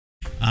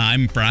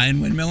I'm Brian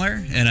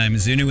Windmiller, and I'm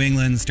Zoo New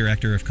England's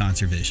Director of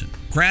Conservation.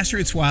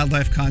 Grassroots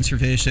Wildlife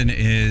Conservation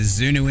is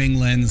Zoo New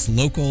England's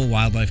local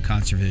wildlife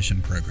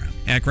conservation program.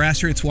 At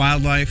Grassroots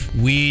Wildlife,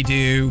 we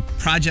do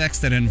projects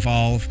that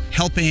involve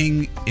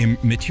helping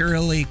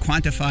materially,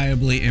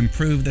 quantifiably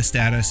improve the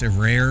status of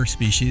rare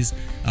species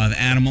of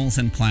animals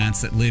and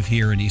plants that live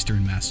here in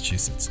eastern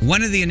Massachusetts.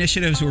 One of the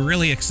initiatives we're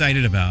really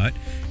excited about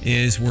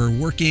is we're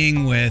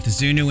working with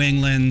Zoo New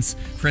England's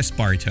Chris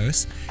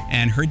Bartos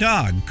and her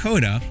dog,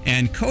 Koda,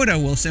 and Koda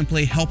will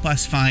simply help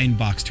us find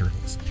box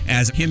turtles.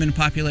 As the human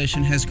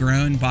population has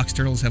grown, box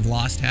turtles have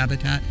lost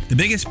habitat. The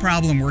biggest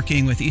problem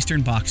working with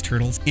eastern box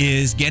turtles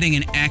is getting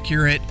an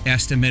accurate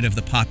estimate of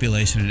the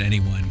population at any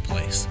one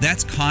place.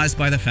 That's caused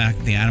by the fact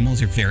that the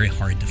animals are very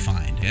hard to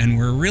find, and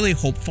we're really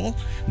hopeful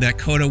that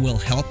Koda will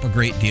help a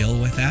great deal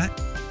with that.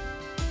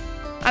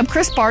 I'm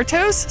Chris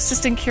Bartos,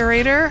 Assistant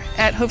Curator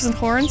at Hooves and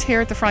Horns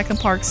here at the Franklin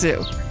Park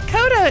Zoo.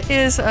 Koda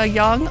is a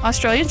young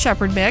Australian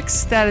Shepherd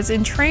mix that is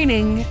in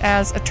training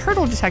as a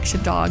turtle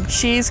detection dog.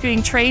 She's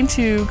being trained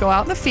to go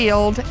out in the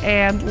field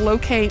and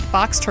locate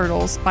box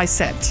turtles by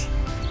scent.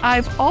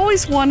 I've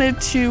always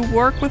wanted to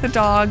work with a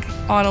dog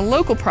on a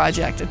local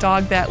project, a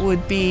dog that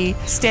would be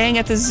staying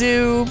at the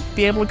zoo,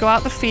 be able to go out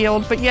in the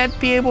field, but yet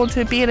be able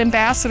to be an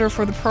ambassador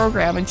for the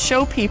program and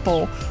show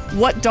people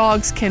what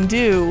dogs can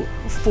do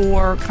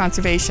for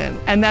conservation.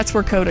 And that's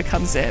where Koda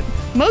comes in.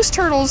 Most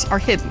turtles are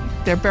hidden.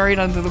 They're buried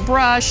under the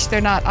brush,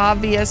 they're not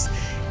obvious.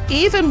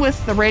 Even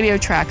with the radio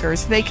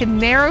trackers, they can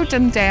narrow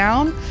them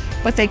down,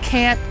 but they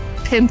can't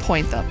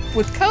pinpoint them.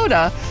 With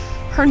Koda,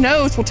 her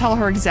nose will tell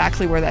her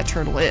exactly where that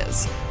turtle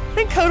is. I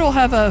think Koda will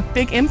have a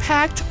big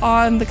impact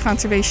on the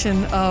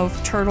conservation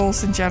of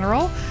turtles in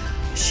general.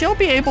 She'll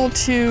be able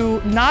to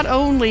not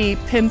only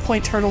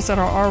pinpoint turtles that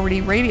are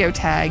already radio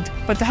tagged,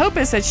 but the hope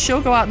is that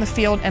she'll go out in the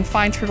field and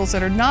find turtles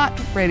that are not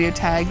radio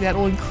tagged. That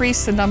will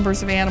increase the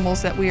numbers of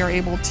animals that we are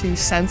able to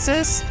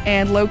census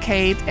and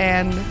locate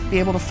and be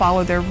able to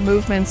follow their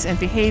movements and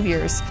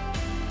behaviors.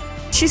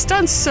 She's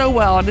done so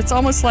well, and it's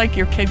almost like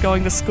your kid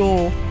going to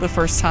school the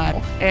first time.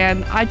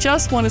 And I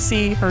just want to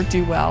see her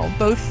do well,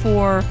 both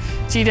for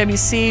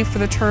GWC, for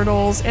the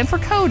turtles, and for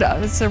Koda.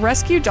 It's a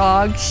rescue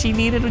dog. She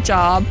needed a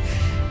job,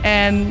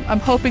 and I'm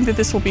hoping that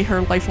this will be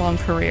her lifelong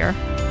career.